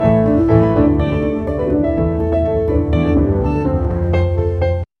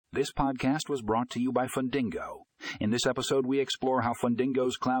This podcast was brought to you by Fundingo. In this episode, we explore how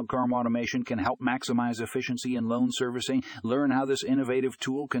Fundingo's Cloud CRM automation can help maximize efficiency in loan servicing, learn how this innovative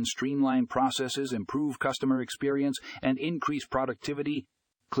tool can streamline processes, improve customer experience, and increase productivity.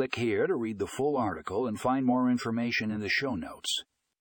 Click here to read the full article and find more information in the show notes.